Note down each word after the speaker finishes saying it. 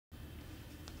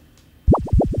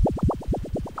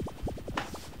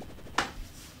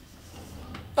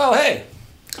Oh, hey!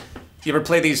 You ever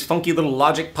play these funky little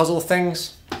logic puzzle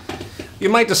things? You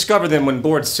might discover them when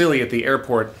bored silly at the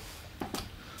airport.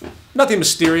 Nothing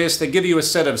mysterious, they give you a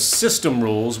set of system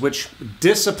rules which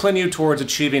discipline you towards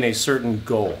achieving a certain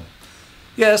goal.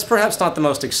 Yes, perhaps not the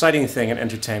most exciting thing in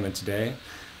entertainment today.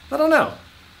 I don't know.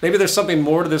 Maybe there's something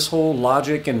more to this whole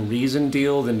logic and reason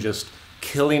deal than just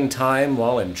killing time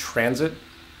while in transit.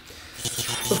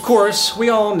 Of course, we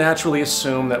all naturally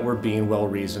assume that we're being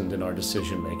well-reasoned in our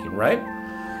decision-making, right?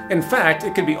 In fact,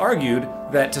 it could be argued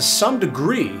that to some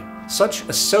degree, such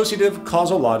associative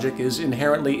causal logic is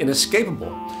inherently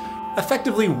inescapable,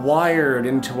 effectively wired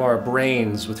into our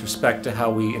brains with respect to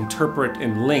how we interpret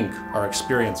and link our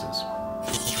experiences.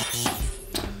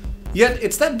 Yet,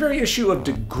 it's that very issue of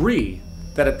degree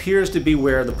that appears to be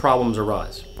where the problems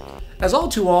arise. As all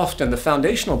too often, the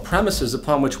foundational premises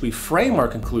upon which we frame our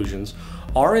conclusions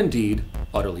are indeed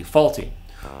utterly faulty,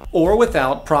 or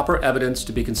without proper evidence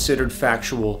to be considered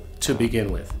factual to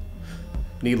begin with.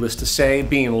 Needless to say,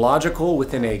 being logical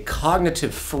within a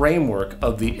cognitive framework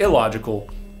of the illogical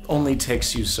only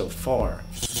takes you so far.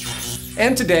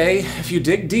 And today, if you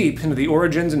dig deep into the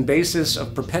origins and basis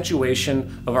of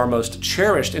perpetuation of our most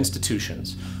cherished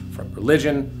institutions, from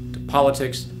religion to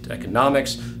politics to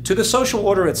economics to the social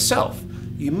order itself,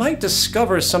 you might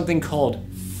discover something called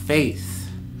faith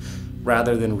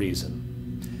rather than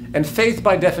reason. And faith,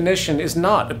 by definition, is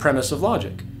not a premise of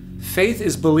logic. Faith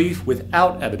is belief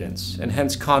without evidence, and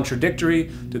hence contradictory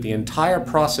to the entire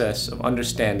process of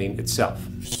understanding itself.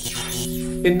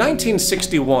 In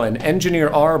 1961, engineer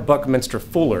R. Buckminster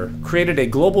Fuller created a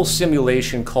global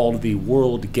simulation called the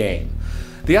World Game.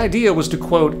 The idea was to,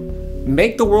 quote,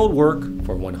 make the world work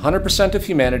for 100% of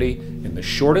humanity in the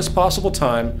shortest possible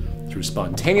time through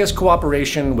spontaneous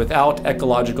cooperation without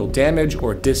ecological damage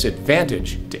or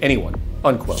disadvantage to anyone,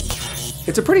 unquote.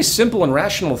 It's a pretty simple and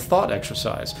rational thought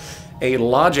exercise, a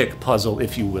logic puzzle,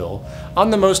 if you will, on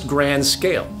the most grand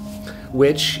scale,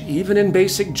 which, even in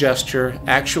basic gesture,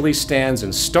 actually stands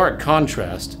in stark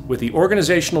contrast with the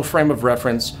organizational frame of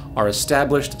reference our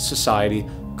established society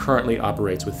currently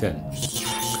operates within.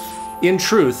 In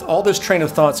truth, all this train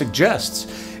of thought suggests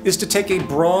is to take a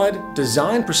broad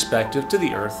design perspective to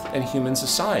the Earth and human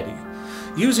society,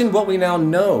 using what we now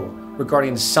know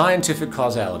regarding scientific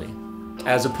causality,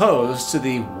 as opposed to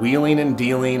the wheeling and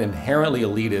dealing, inherently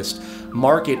elitist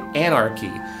market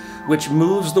anarchy, which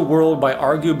moves the world by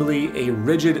arguably a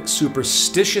rigid,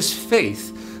 superstitious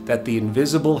faith that the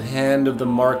invisible hand of the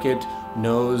market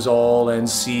knows all and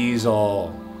sees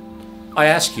all. I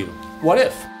ask you, what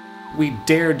if we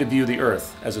dared to view the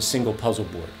Earth as a single puzzle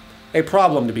board, a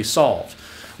problem to be solved,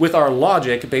 with our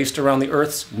logic based around the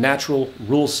Earth's natural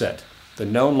rule set, the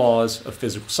known laws of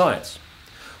physical science?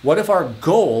 What if our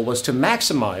goal was to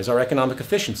maximize our economic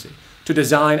efficiency, to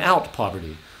design out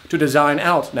poverty, to design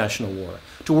out national war,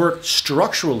 to work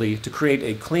structurally to create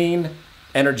a clean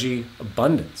energy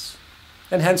abundance,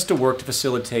 and hence to work to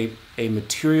facilitate a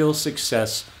material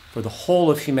success for the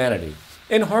whole of humanity,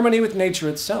 in harmony with nature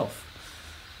itself?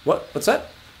 What's that?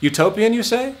 Utopian, you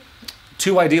say?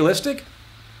 Too idealistic?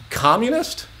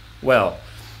 Communist? Well,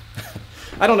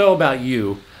 I don't know about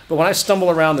you, but when I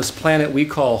stumble around this planet we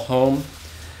call home,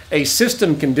 a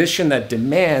system condition that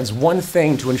demands one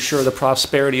thing to ensure the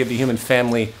prosperity of the human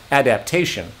family: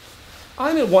 adaptation,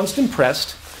 I'm at once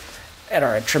impressed at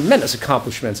our tremendous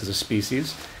accomplishments as a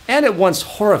species, and at once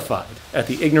horrified at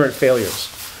the ignorant failures,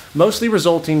 mostly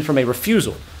resulting from a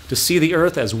refusal to see the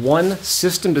Earth as one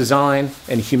system design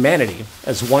and humanity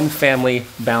as one family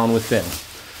bound within.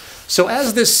 So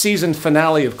as this season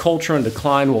finale of Culture in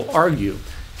Decline will argue,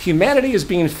 humanity is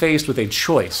being faced with a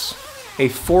choice, a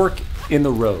fork in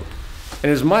the road. And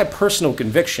it is my personal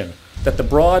conviction that the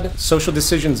broad social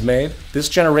decisions made this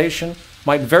generation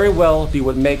might very well be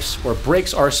what makes or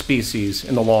breaks our species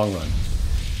in the long run.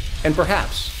 And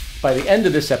perhaps, by the end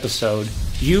of this episode,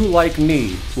 you, like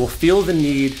me, will feel the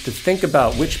need to think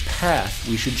about which path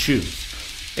we should choose: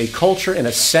 a culture in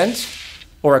ascent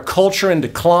or a culture in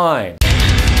decline.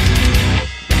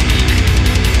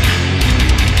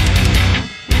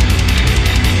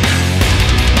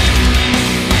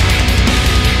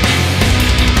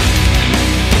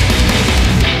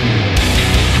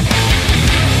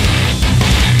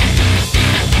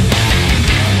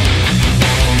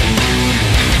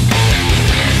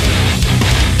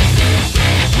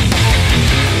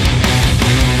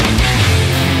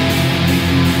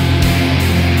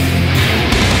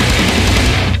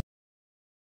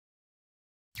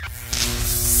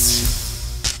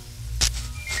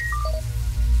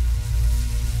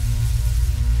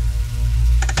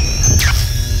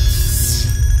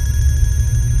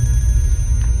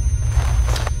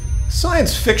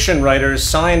 Science fiction writers,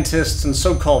 scientists, and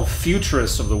so-called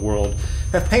futurists of the world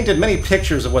have painted many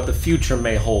pictures of what the future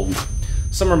may hold.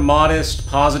 Some are modest,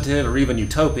 positive, or even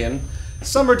utopian.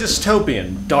 Some are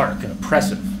dystopian, dark, and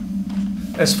oppressive.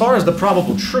 As far as the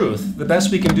probable truth, the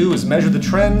best we can do is measure the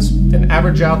trends and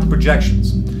average out the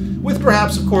projections, with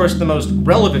perhaps, of course, the most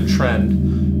relevant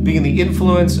trend being the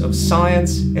influence of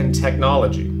science and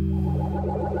technology.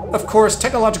 Of course,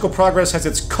 technological progress has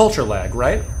its culture lag,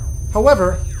 right?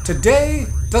 However, today,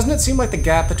 doesn't it seem like the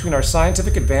gap between our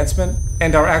scientific advancement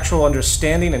and our actual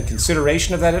understanding and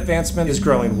consideration of that advancement is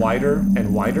growing wider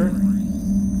and wider?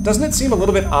 Doesn't it seem a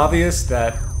little bit obvious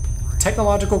that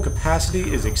technological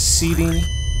capacity is exceeding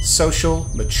social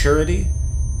maturity?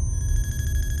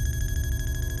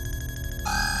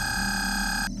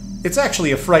 It's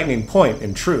actually a frightening point,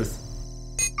 in truth,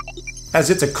 as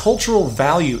it's a cultural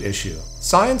value issue.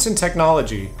 Science and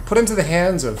technology put into the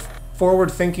hands of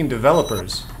forward-thinking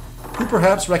developers who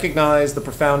perhaps recognize the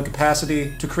profound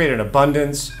capacity to create an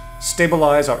abundance,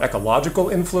 stabilize our ecological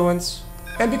influence,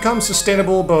 and become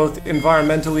sustainable both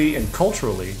environmentally and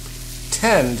culturally,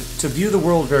 tend to view the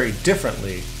world very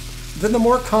differently than the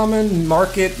more common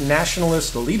market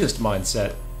nationalist elitist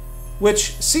mindset,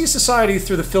 which sees society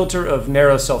through the filter of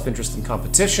narrow self-interest and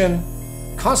competition,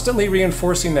 constantly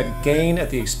reinforcing that gain at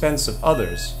the expense of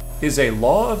others is a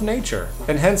law of nature,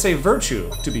 and hence a virtue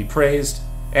to be praised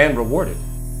and rewarded.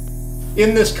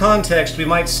 In this context, we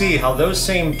might see how those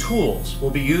same tools will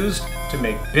be used to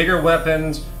make bigger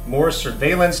weapons, more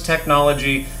surveillance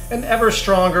technology, and ever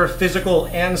stronger physical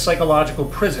and psychological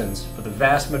prisons for the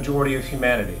vast majority of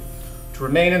humanity, to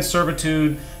remain in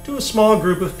servitude to a small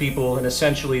group of people in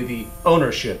essentially the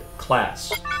ownership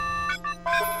class.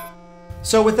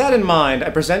 So with that in mind, I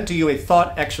present to you a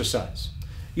thought exercise.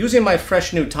 Using my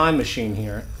fresh new time machine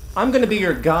here, I'm going to be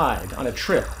your guide on a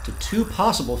trip to two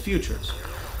possible futures.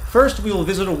 First, we will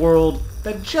visit a world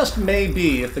that just may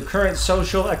be if the current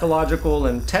social, ecological,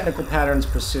 and technical patterns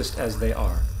persist as they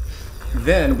are.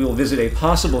 Then, we will visit a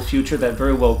possible future that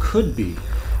very well could be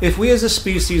if we as a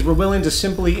species were willing to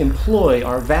simply employ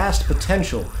our vast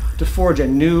potential to forge a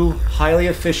new, highly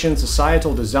efficient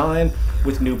societal design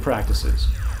with new practices.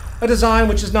 A design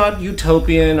which is not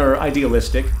utopian or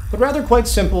idealistic, but rather quite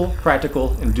simple,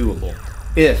 practical, and doable,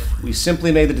 if we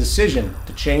simply made the decision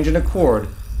to change in accord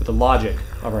with the logic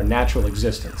of our natural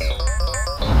existence.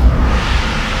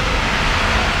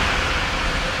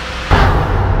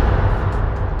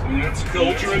 It's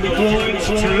culture in the points.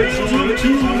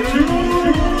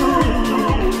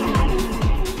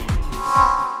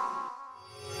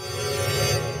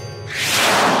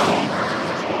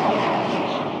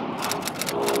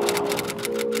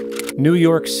 New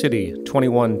York City,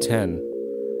 2110.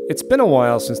 It's been a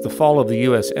while since the fall of the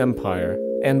U.S. empire,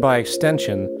 and by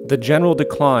extension, the general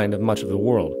decline of much of the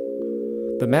world.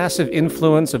 The massive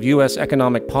influence of U.S.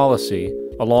 economic policy,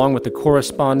 along with the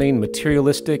corresponding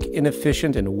materialistic,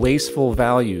 inefficient, and wasteful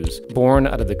values born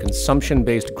out of the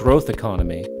consumption-based growth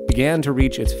economy, began to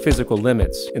reach its physical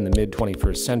limits in the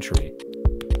mid-21st century.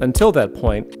 Until that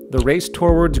point, the race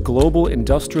towards global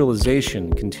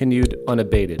industrialization continued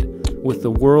unabated, with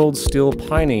the world still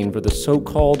pining for the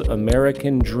so-called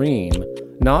American dream,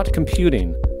 not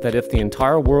computing that if the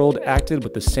entire world acted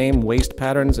with the same waste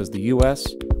patterns as the US,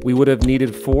 we would have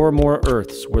needed 4 more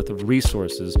Earths worth of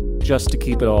resources just to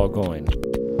keep it all going.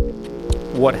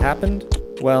 What happened?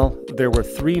 Well, there were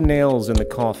 3 nails in the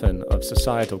coffin of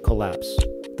societal collapse.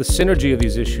 The synergy of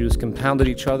these issues compounded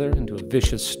each other into a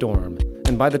vicious storm,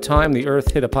 and by the time the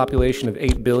Earth hit a population of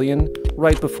 8 billion,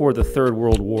 right before the Third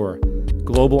World War,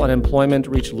 global unemployment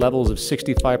reached levels of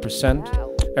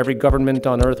 65%, every government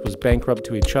on Earth was bankrupt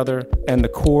to each other, and the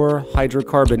core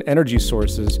hydrocarbon energy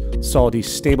sources saw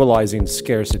destabilizing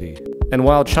scarcity. And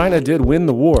while China did win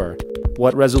the war,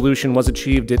 what resolution was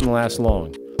achieved didn't last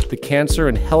long. The cancer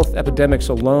and health epidemics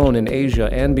alone in Asia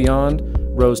and beyond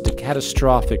rose to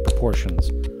catastrophic proportions,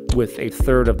 with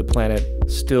 1/3 of the planet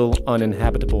still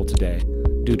uninhabitable today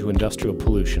due to industrial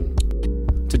pollution.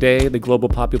 Today, the global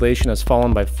population has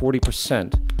fallen by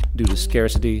 40% due to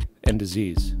scarcity and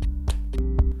disease.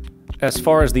 As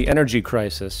far as the energy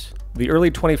crisis, the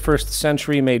early 21st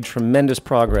century made tremendous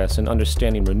progress in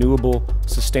understanding renewable,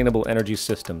 sustainable energy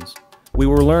systems. We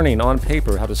were learning on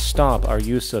paper how to stop our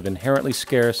use of inherently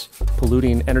scarce,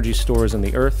 polluting energy stores in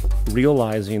the earth,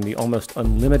 realizing the almost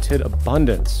unlimited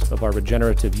abundance of our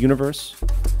regenerative universe,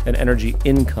 an energy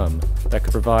income that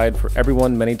could provide for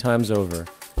everyone many times over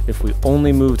if we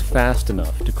only moved fast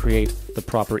enough to create the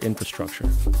proper infrastructure.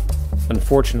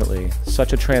 Unfortunately,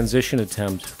 such a transition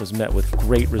attempt was met with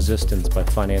great resistance by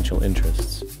financial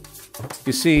interests.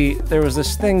 You see, there was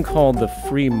this thing called the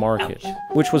free market,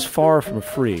 which was far from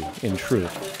free, in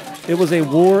truth. It was a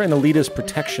war and elitist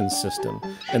protection system,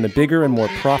 and the bigger and more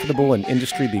profitable an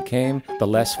industry became, the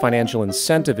less financial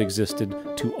incentive existed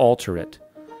to alter it.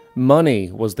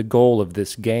 Money was the goal of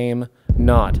this game,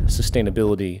 not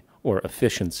sustainability or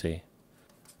efficiency.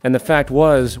 And the fact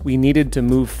was, we needed to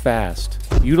move fast,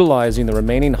 utilizing the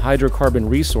remaining hydrocarbon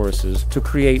resources to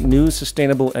create new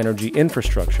sustainable energy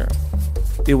infrastructure.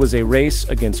 It was a race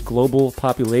against global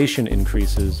population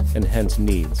increases and hence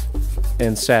needs.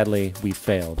 And sadly, we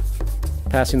failed,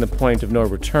 passing the point of no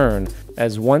return,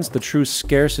 as once the true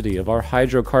scarcity of our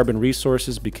hydrocarbon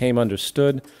resources became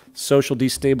understood, social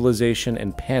destabilization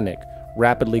and panic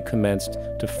rapidly commenced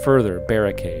to further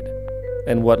barricade.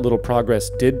 And what little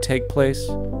progress did take place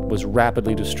was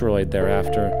rapidly destroyed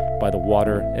thereafter by the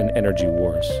water and energy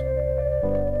wars.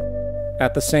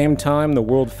 At the same time, the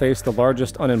world faced the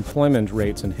largest unemployment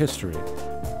rates in history.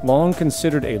 Long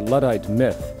considered a Luddite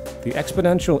myth, the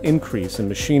exponential increase in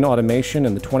machine automation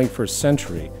in the 21st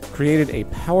century created a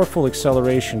powerful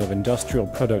acceleration of industrial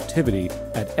productivity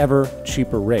at ever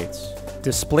cheaper rates,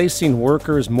 displacing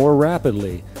workers more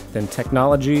rapidly than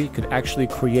technology could actually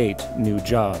create new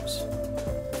jobs.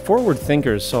 Forward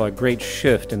thinkers saw a great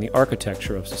shift in the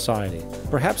architecture of society.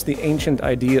 Perhaps the ancient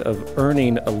idea of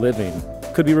earning a living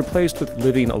could be replaced with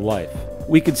living a life.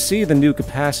 We could see the new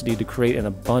capacity to create an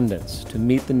abundance to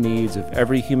meet the needs of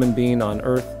every human being on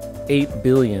Earth, 8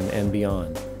 billion and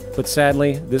beyond. But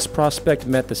sadly, this prospect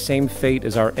met the same fate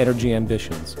as our energy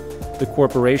ambitions. The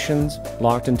corporations,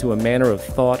 locked into a manner of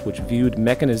thought which viewed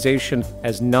mechanization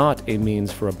as not a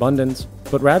means for abundance,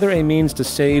 but rather a means to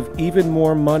save even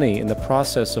more money in the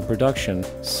process of production,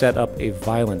 set up a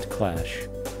violent clash.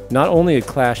 Not only a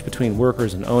clash between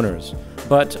workers and owners,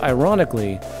 but,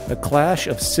 ironically, a clash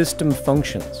of system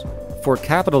functions. For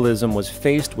capitalism was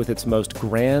faced with its most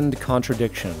grand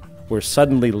contradiction, where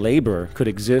suddenly labor could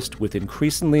exist with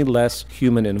increasingly less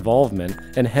human involvement,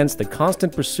 and hence the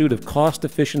constant pursuit of cost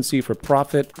efficiency for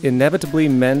profit inevitably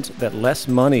meant that less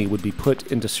money would be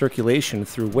put into circulation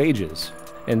through wages,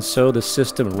 and so the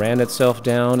system ran itself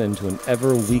down into an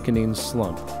ever-weakening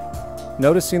slump.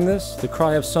 Noticing this, the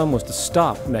cry of some was to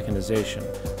stop mechanization,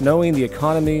 knowing the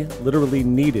economy literally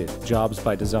needed jobs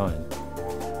by design.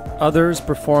 Others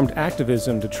performed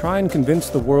activism to try and convince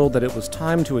the world that it was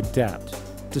time to adapt,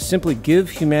 to simply give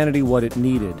humanity what it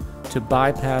needed, to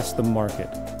bypass the market.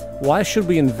 Why should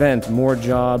we invent more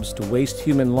jobs to waste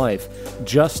human life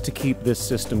just to keep this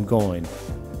system going?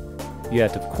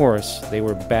 Yet, of course, they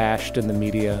were bashed in the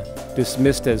media,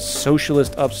 dismissed as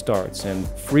socialist upstarts and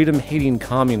freedom-hating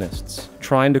communists,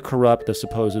 trying to corrupt the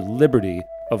supposed liberty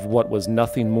of what was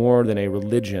nothing more than a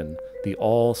religion, the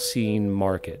all-seeing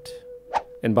market.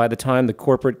 And by the time the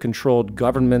corporate-controlled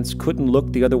governments couldn't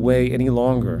look the other way any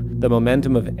longer, the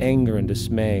momentum of anger and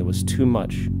dismay was too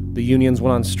much. The unions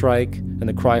went on strike, and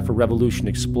the cry for revolution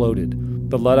exploded.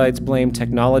 The Luddites blamed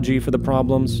technology for the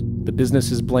problems, the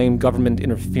businesses blamed government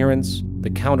interference, the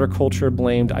counterculture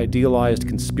blamed idealized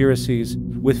conspiracies,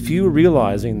 with few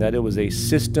realizing that it was a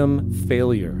system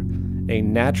failure, a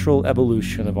natural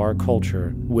evolution of our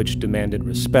culture which demanded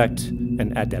respect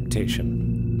and adaptation.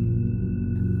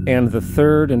 And the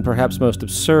third and perhaps most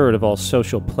absurd of all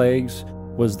social plagues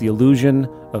was the illusion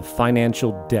of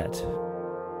financial debt.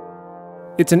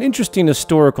 It's an interesting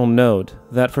historical note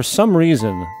that for some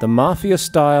reason, the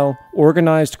mafia-style,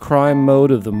 organized crime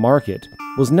mode of the market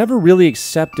was never really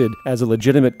accepted as a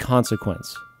legitimate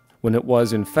consequence, when it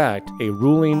was in fact a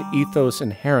ruling ethos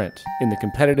inherent in the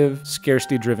competitive,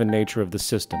 scarcity-driven nature of the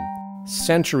system.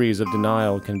 Centuries of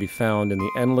denial can be found in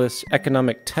the endless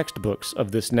economic textbooks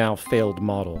of this now failed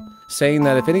model, saying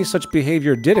that if any such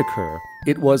behavior did occur,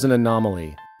 it was an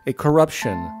anomaly, a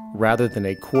corruption rather than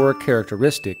a core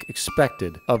characteristic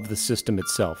expected of the system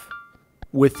itself.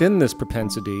 Within this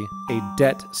propensity, a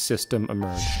debt system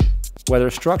emerged. Whether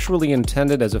structurally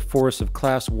intended as a force of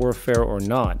class warfare or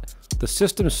not, the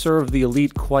system served the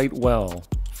elite quite well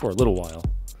for a little while.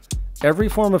 Every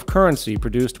form of currency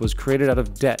produced was created out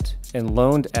of debt and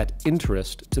loaned at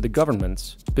interest to the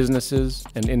governments, businesses,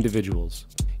 and individuals.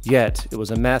 Yet, it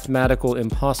was a mathematical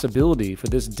impossibility for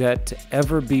this debt to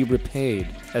ever be repaid,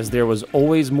 as there was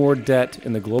always more debt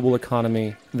in the global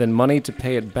economy than money to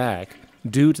pay it back,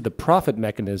 due to the profit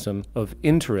mechanism of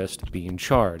interest being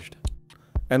charged.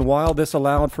 And while this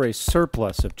allowed for a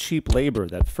surplus of cheap labor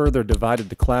that further divided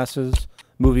the classes,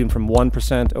 moving from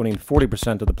 1% owning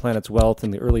 40% of the planet's wealth in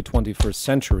the early 21st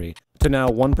century to now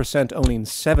 1% owning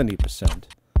 70%,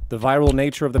 the viral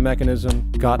nature of the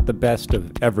mechanism got the best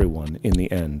of everyone in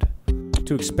the end.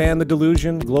 To expand the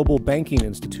delusion, global banking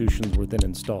institutions were then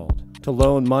installed. to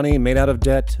loan money made out of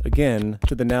debt, again,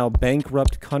 to the now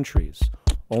bankrupt countries,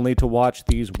 only to watch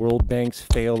these world banks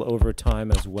fail over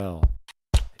time as well.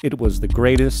 It was the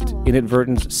greatest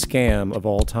inadvertent scam of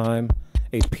all time,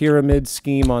 a pyramid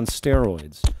scheme on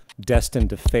steroids, destined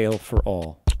to fail for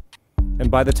all. And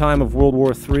by the time of World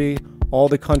War III, all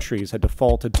the countries had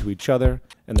defaulted to each other,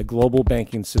 and the global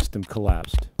banking system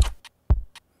collapsed.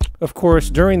 Of course,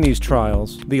 during these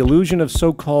trials, the illusion of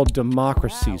so-called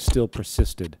democracy still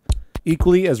persisted.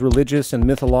 Equally as religious and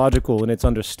mythological in its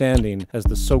understanding as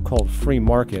the so-called free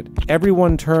market,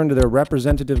 everyone turned to their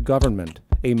representative government,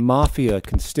 a mafia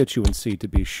constituency to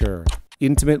be sure,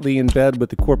 intimately in bed with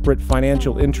the corporate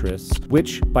financial interests,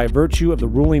 which, by virtue of the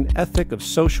ruling ethic of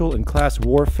social and class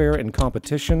warfare and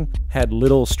competition, had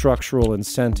little structural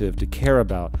incentive to care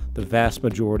about the vast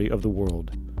majority of the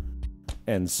world.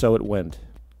 And so it went.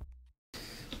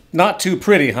 Not too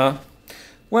pretty, huh?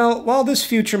 Well, while this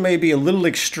future may be a little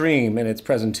extreme in its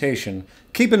presentation,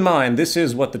 keep in mind this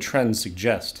is what the trends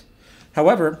suggest.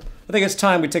 However, I think it's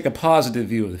time we take a positive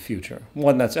view of the future,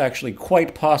 one that's actually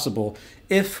quite possible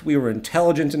if we were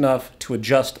intelligent enough to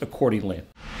adjust accordingly.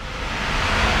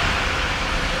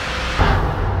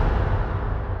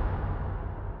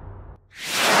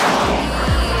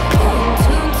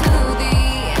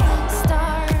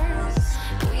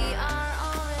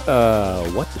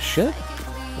 What the shit?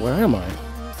 Where am I?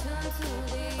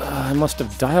 I must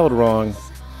have dialed wrong.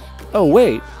 Oh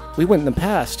wait, we went in the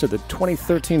past to the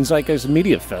 2013 Zeitgeist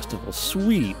Media Festival.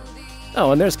 Sweet.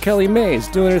 Oh, and there's Kellee Maize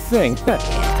doing her thing.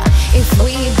 If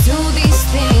we do these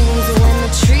things when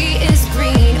the tree is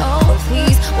green, oh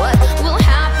please, what will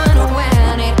happen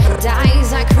when it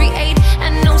dies? I create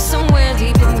and know somewhere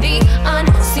deep in the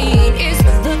unseen is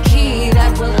the key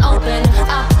that will open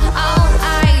up our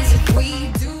eyes. If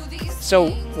we do these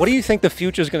So, what do you think the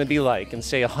future is going to be like in,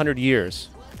 say, 100 years?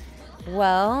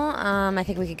 Well, I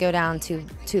think we could go down two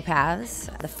paths.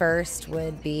 The first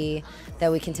would be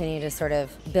that we continue to sort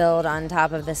of build on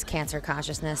top of this cancer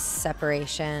consciousness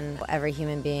separation, every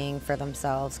human being for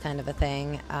themselves kind of a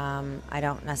thing. I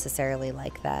don't necessarily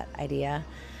like that idea.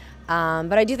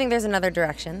 But I do think there's another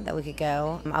direction that we could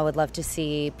go. I would love to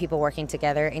see people working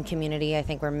together in community. I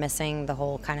think we're missing the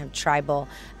whole kind of tribal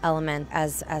element.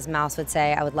 As Mouse would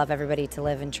say, I would love everybody to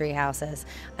live in tree houses.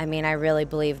 I mean, I really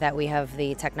believe that we have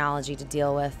the technology to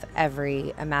deal with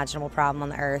every imaginable problem on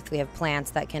the earth. We have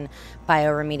plants that can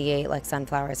bioremediate, like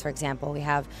sunflowers, for example. We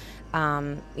have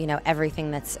you know,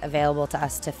 everything that's available to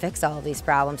us to fix all of these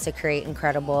problems, to create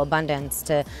incredible abundance,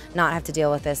 to not have to deal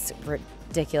with this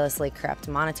ridiculously corrupt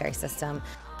monetary system.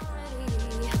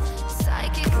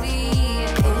 psychically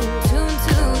in tune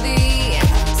to the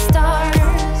stars.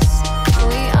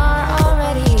 We are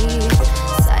already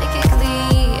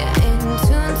psychically in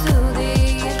tune to the...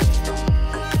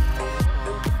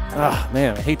 Ah,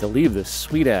 man, I hate to leave this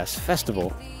sweet-ass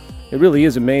festival. It really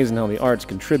is amazing how the arts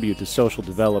contribute to social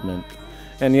development.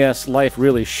 And yes, life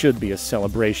really should be a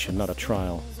celebration, not a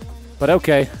trial. But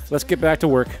okay, let's get back to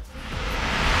work.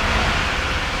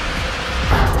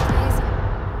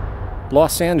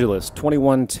 Los Angeles,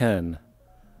 2110.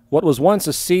 What was once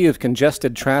a sea of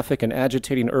congested traffic and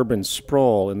agitating urban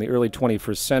sprawl in the early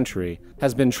 21st century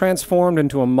has been transformed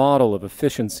into a model of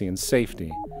efficiency and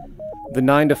safety. The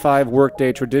 9-to-5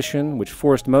 workday tradition, which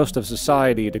forced most of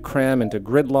society to cram into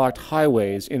gridlocked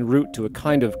highways en route to a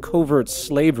kind of covert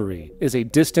slavery, is a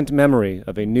distant memory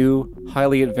of a new,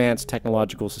 highly advanced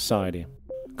technological society.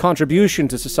 Contribution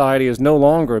to society is no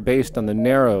longer based on the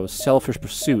narrow, selfish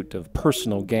pursuit of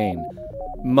personal gain.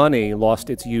 Money lost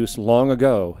its use long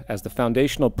ago as the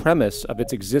foundational premise of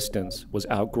its existence was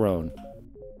outgrown.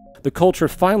 The culture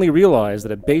finally realized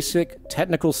that a basic,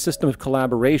 technical system of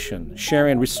collaboration,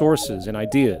 sharing resources and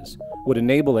ideas, would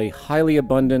enable a highly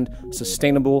abundant,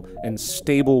 sustainable, and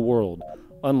stable world,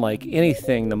 unlike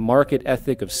anything the market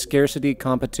ethic of scarcity,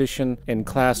 competition, and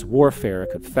class warfare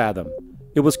could fathom.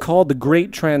 It was called the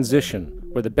Great Transition,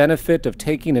 where the benefit of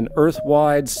taking an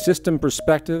Earth-wide system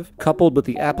perspective, coupled with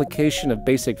the application of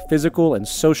basic physical and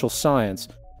social science,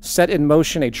 set in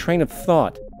motion a train of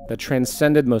thought that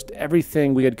transcended most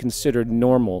everything we had considered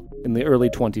normal in the early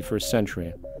 21st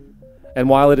century. And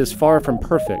while it is far from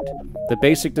perfect, the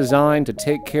basic design to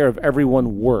take care of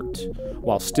everyone worked,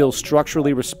 while still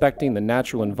structurally respecting the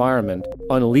natural environment,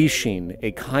 unleashing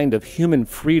a kind of human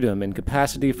freedom and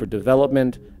capacity for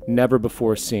development never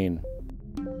before seen.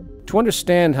 To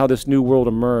understand how this new world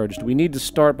emerged, we need to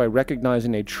start by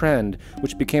recognizing a trend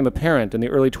which became apparent in the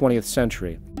early 20th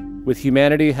century. With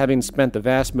humanity having spent the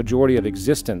vast majority of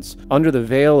existence under the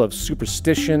veil of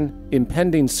superstition,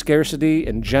 impending scarcity,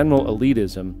 and general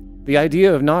elitism, The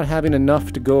idea of not having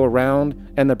enough to go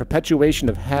around and the perpetuation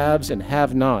of haves and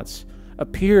have-nots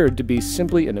appeared to be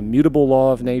simply an immutable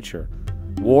law of nature.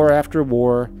 War after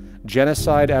war,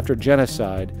 genocide after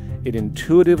genocide, it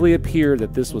intuitively appeared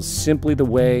that this was simply the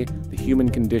way the human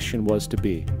condition was to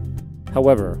be.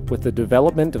 However, with the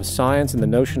development of science and the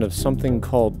notion of something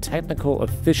called technical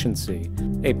efficiency,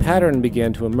 a pattern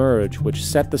began to emerge which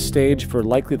set the stage for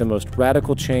likely the most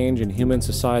radical change in human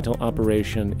societal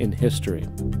operation in history.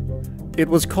 It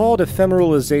was called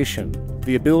ephemeralization,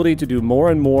 the ability to do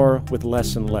more and more with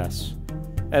less and less.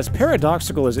 As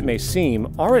paradoxical as it may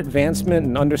seem, our advancement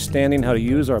in understanding how to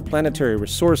use our planetary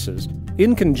resources,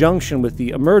 in conjunction with the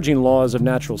emerging laws of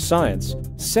natural science,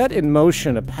 set in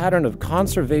motion a pattern of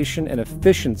conservation and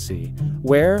efficiency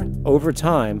where, over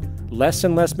time, less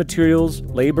and less materials,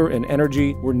 labor, and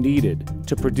energy were needed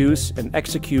to produce and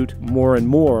execute more and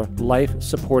more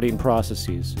life-supporting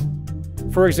processes.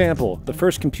 For example, the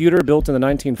first computer built in the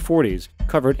 1940s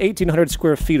covered 1,800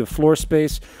 square feet of floor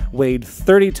space, weighed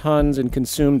 30 tons, and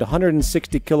consumed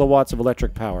 160 kilowatts of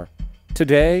electric power.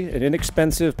 Today, an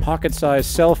inexpensive pocket-sized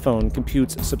cell phone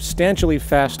computes substantially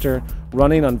faster,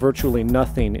 running on virtually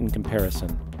nothing in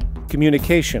comparison.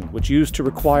 Communication, which used to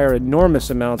require enormous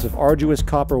amounts of arduous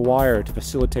copper wire to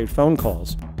facilitate phone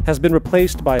calls, has been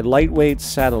replaced by lightweight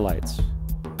satellites.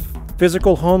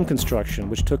 Physical home construction,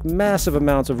 which took massive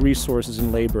amounts of resources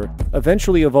and labor,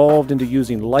 eventually evolved into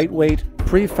using lightweight,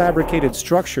 prefabricated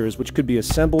structures which could be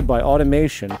assembled by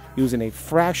automation using a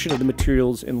fraction of the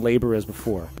materials and labor as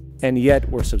before, and yet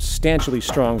were substantially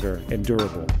stronger and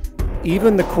durable.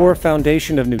 Even the core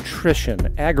foundation of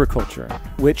nutrition, agriculture,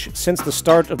 which since the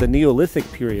start of the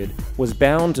Neolithic period was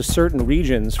bound to certain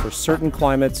regions for certain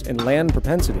climates and land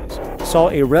propensities,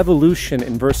 saw a revolution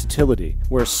in versatility,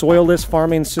 where soilless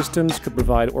farming systems could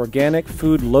provide organic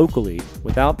food locally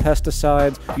without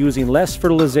pesticides, using less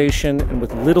fertilization and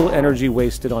with little energy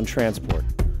wasted on transport.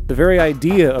 The very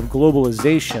idea of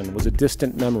globalization was a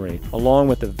distant memory, along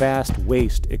with the vast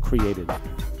waste it created.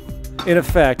 In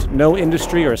effect, no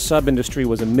industry or sub-industry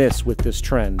was amiss with this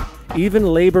trend. Even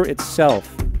labor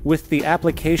itself, with the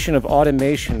application of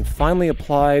automation finally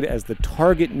applied as the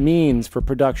target means for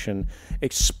production,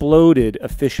 exploded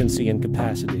efficiency and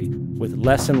capacity, with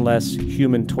less and less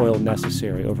human toil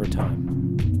necessary over time.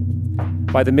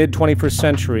 By the mid-21st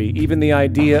century, even the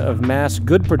idea of mass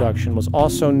good production was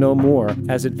also no more,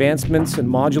 as advancements in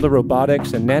modular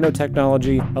robotics and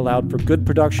nanotechnology allowed for good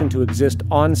production to exist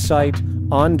on-site,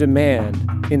 on demand,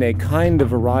 in a kind of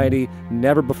variety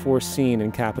never before seen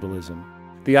in capitalism.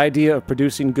 The idea of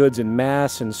producing goods in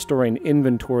mass and storing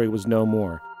inventory was no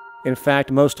more. In fact,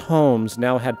 most homes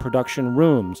now had production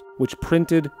rooms, which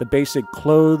printed the basic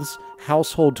clothes,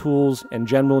 household tools, and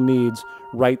general needs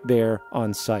right there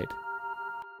on site.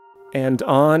 And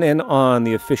on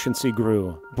the efficiency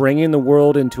grew, bringing the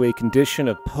world into a condition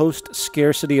of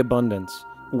post-scarcity abundance,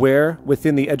 where,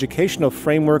 within the educational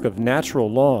framework of natural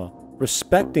law,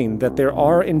 respecting that there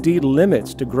are indeed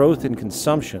limits to growth and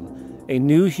consumption, a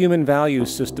new human value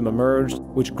system emerged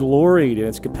which gloried in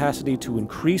its capacity to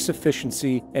increase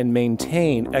efficiency and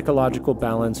maintain ecological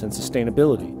balance and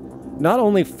sustainability. Not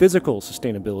only physical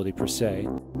sustainability per se,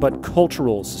 but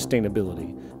cultural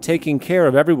sustainability. Taking care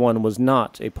of everyone was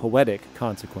not a poetic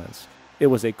consequence. It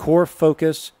was a core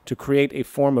focus to create a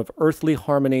form of earthly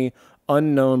harmony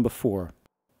unknown before.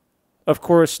 Of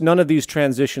course, none of these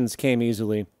transitions came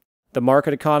easily. The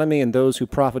market economy and those who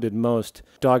profited most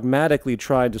dogmatically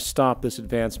tried to stop this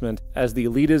advancement as the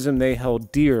elitism they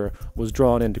held dear was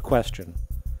drawn into question.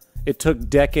 It took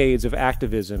decades of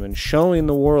activism and showing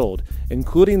the world,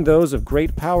 including those of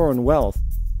great power and wealth,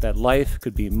 that life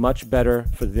could be much better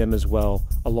for them as well,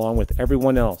 along with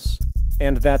everyone else,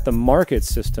 and that the market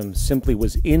system simply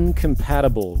was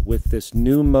incompatible with this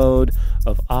new mode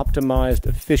of optimized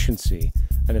efficiency,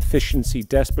 an efficiency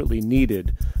desperately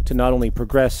needed to not only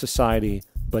progress society,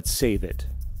 but save it.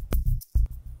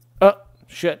 Oh,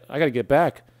 shit, I gotta get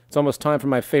back. It's almost time for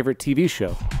my favorite TV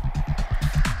show.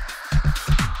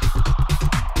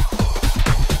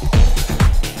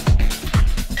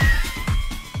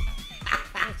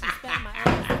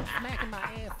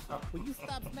 Will you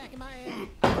stop smacking my ass?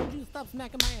 Will you stop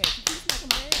smacking my ass? You keep smacking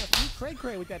my ass. You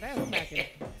cray-cray with that ass smacking.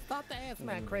 Stop the ass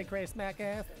smack, cray-cray smack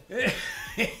ass.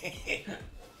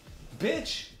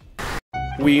 Bitch!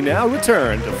 We now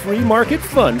return to Free Market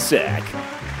Fun Sack.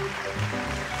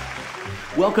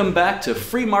 Welcome back to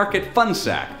Free Market Fun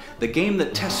Sack, the game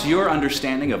that tests your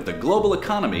understanding of the global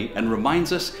economy and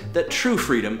reminds us that true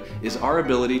freedom is our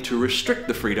ability to restrict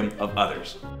the freedom of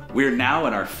others. We're now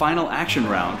in our final action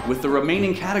round with the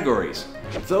remaining categories.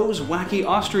 Those wacky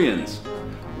Austrians,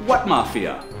 what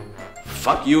mafia,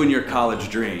 fuck you and your college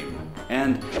dream.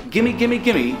 And gimme, gimme,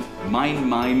 gimme, mine,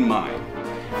 mine, mine.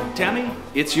 Tammy,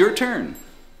 it's your turn.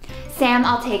 Sam,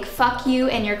 I'll take fuck you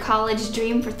and your college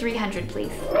dream for 300,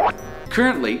 please.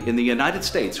 Currently, in the United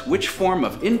States, which form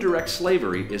of indirect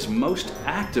slavery is most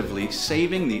actively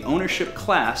saving the ownership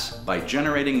class by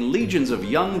generating legions of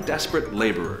young, desperate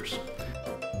laborers?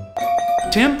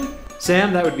 Tim?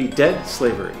 Sam, that would be dead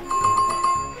slavery.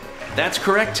 That's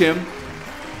correct, Tim.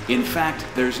 In fact,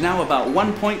 there's now about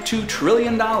 $1.2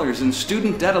 trillion in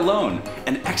student debt alone.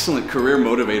 An excellent career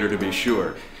motivator, to be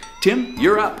sure. Tim,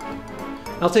 you're up.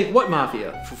 I'll take what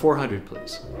mafia for 400,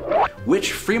 please?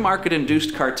 Which free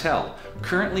market-induced cartel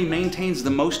currently maintains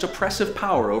the most oppressive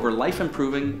power over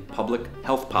life-improving public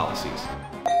health policies?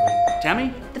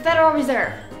 Tammy? The Federal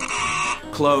Reserve.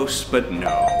 Close, but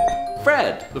no.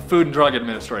 Fred? The Food and Drug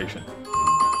Administration.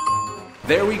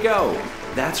 There we go.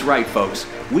 That's right, folks.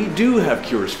 We do have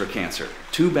cures for cancer.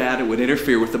 Too bad it would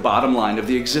interfere with the bottom line of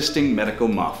the existing medical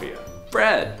mafia.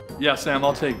 Fred? Yeah, Sam,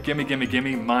 I'll take gimme, gimme,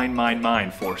 gimme, mine, mine,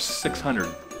 mine for 600.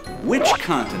 Which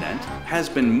continent has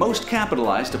been most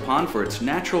capitalized upon for its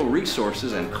natural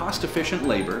resources and cost-efficient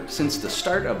labor since the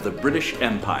start of the British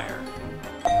Empire?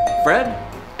 Fred?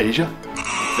 Asia?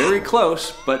 Very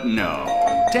close, but no.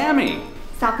 Tammy?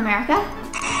 South America.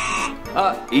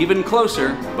 Even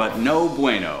closer, but no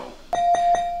bueno.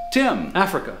 Tim?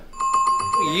 Africa.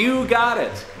 You got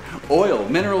it. Oil,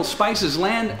 minerals, spices,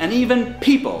 land, and even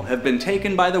people have been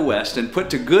taken by the West and put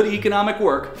to good economic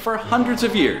work for hundreds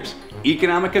of years.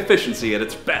 Economic efficiency at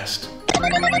its best.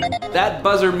 That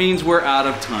buzzer means we're out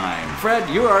of time. Fred,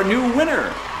 you're our new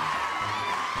winner.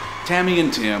 Tammy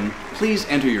and Tim, please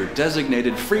enter your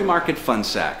designated free market fund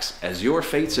sacks, as your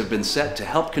fates have been set to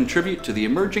help contribute to the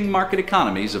emerging market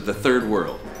economies of the third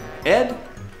world. Ed?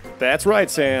 That's right,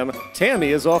 Sam. Tammy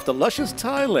is off to luscious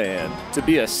Thailand to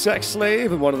be a sex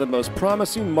slave in one of the most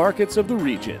promising markets of the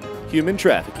region, human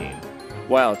trafficking.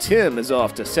 While Tim is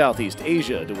off to Southeast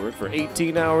Asia to work for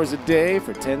 18 hours a day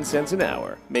for 10 cents an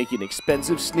hour, making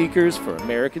expensive sneakers for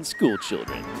American school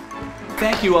children.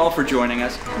 Thank you all for joining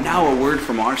us. Now a word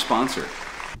from our sponsor.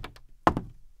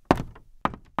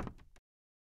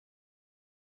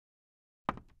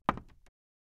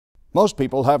 Most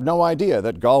people have no idea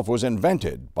that golf was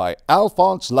invented by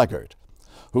Alphonse Leggert,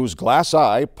 whose glass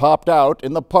eye popped out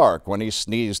in the park when he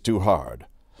sneezed too hard.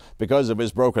 Because of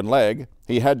his broken leg,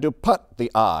 he had to putt the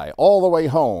eye all the way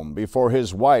home before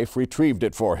his wife retrieved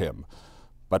it for him.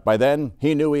 But by then,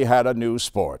 he knew he had a new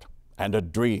sport and a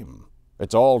dream.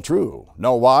 It's all true.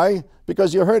 Know why?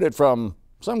 Because you heard it from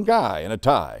some guy in a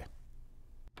tie.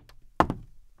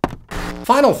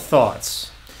 Final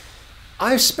thoughts.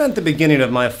 I've spent the beginning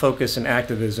of my focus in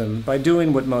activism by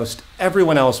doing what most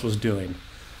everyone else was doing,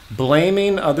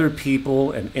 blaming other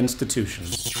people and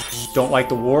institutions. Don't like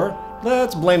the war?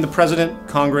 Let's blame the president,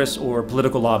 Congress, or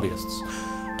political lobbyists.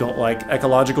 Don't like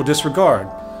ecological disregard?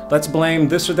 Let's blame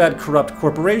this or that corrupt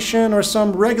corporation or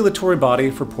some regulatory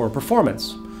body for poor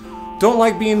performance. Don't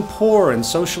like being poor and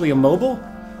socially immobile?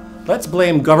 Let's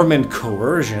blame government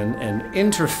coercion and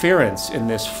interference in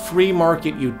this free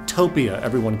market utopia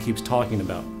everyone keeps talking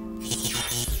about.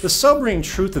 The sobering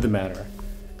truth of the matter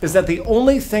is that the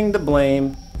only thing to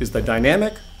blame is the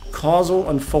dynamic, causal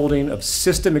unfolding of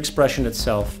system expression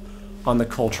itself on the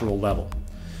cultural level.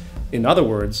 In other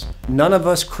words, none of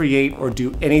us create or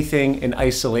do anything in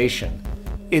isolation.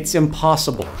 It's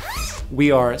impossible. We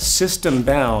are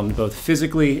system-bound both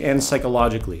physically and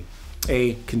psychologically,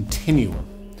 a continuum.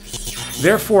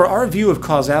 Therefore, our view of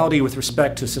causality with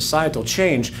respect to societal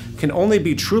change can only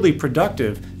be truly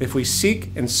productive if we seek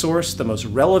and source the most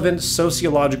relevant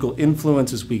sociological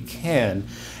influences we can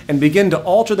and begin to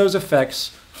alter those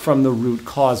effects from the root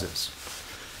causes.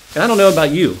 And I don't know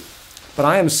about you, but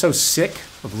I am so sick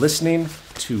of listening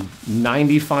to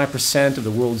 95% of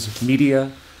the world's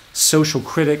media, social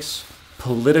critics,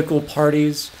 political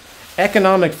parties,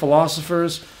 economic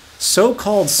philosophers,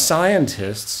 so-called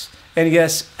scientists, and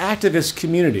yes, activist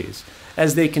communities,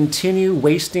 as they continue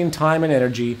wasting time and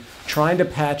energy trying to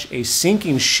patch a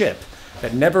sinking ship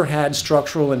that never had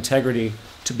structural integrity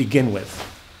to begin with.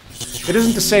 It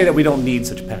isn't to say that we don't need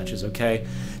such patches, okay?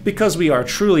 Because we are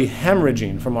truly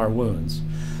hemorrhaging from our wounds.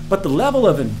 But the level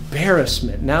of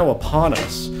embarrassment now upon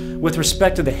us with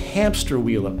respect to the hamster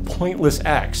wheel of pointless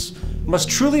acts must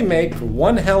truly make for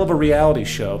one hell of a reality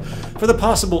show for the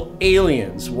possible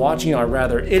aliens watching our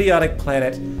rather idiotic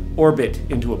planet orbit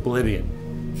into oblivion.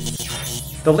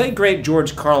 The late great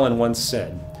George Carlin once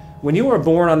said, "When you are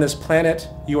born on this planet,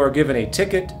 you are given a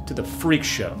ticket to the freak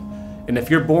show. And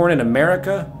if you're born in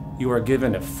America, you are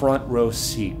given a front row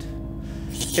seat."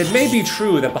 It may be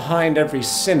true that behind every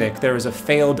cynic there is a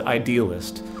failed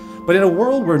idealist, but in a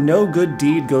world where no good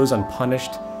deed goes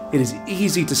unpunished, it is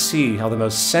easy to see how the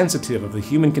most sensitive of the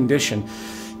human condition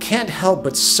can't help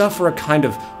but suffer a kind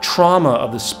of trauma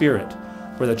of the spirit,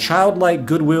 where the childlike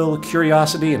goodwill,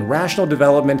 curiosity, and rational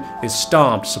development is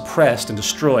stomped, suppressed, and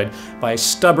destroyed by a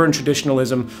stubborn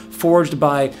traditionalism forged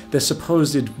by the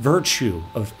supposed virtue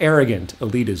of arrogant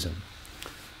elitism.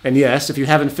 And yes, if you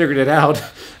haven't figured it out,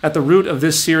 at the root of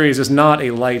this series is not a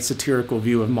light satirical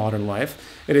view of modern life.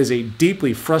 It is a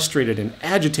deeply frustrated and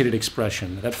agitated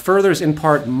expression that furthers in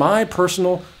part my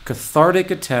personal cathartic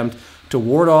attempt to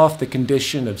ward off the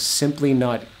condition of simply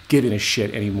not giving a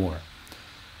shit anymore.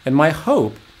 And my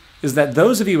hope is that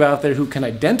those of you out there who can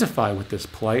identify with this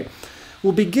plight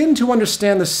will begin to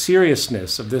understand the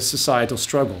seriousness of this societal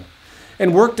struggle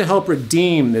and work to help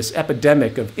redeem this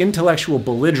epidemic of intellectual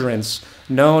belligerence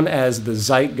known as the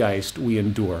zeitgeist we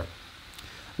endure.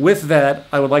 With that,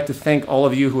 I would like to thank all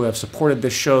of you who have supported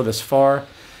this show thus far,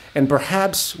 and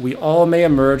perhaps we all may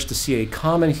emerge to see a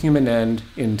common human end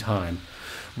in time,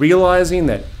 realizing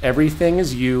that everything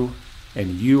is you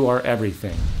and you are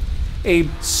everything. A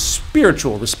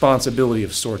spiritual responsibility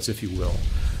of sorts, if you will,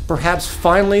 perhaps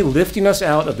finally lifting us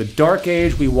out of the dark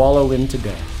age we wallow in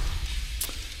today.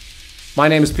 My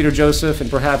name is Peter Joseph, and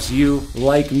perhaps you,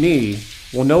 like me,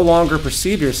 will no longer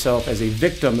perceive yourself as a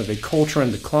victim of a culture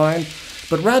in decline,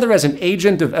 but rather as an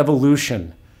agent of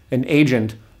evolution, an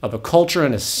agent of a culture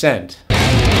in ascent.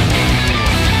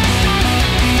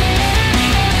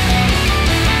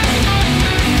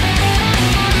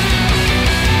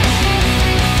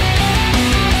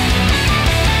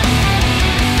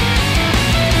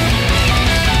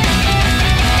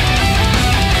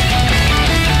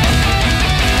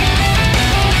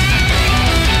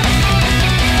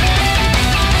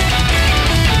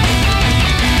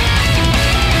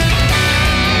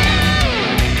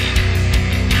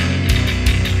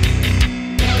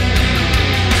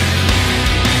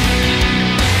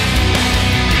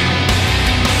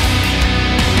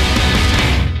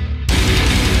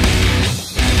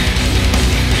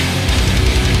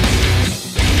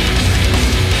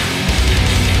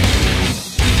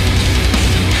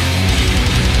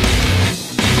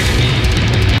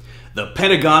 The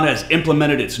Pentagon has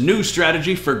implemented its new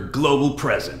strategy for global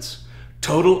presence: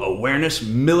 Total Awareness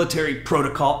Military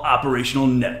Protocol Operational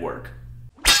Network.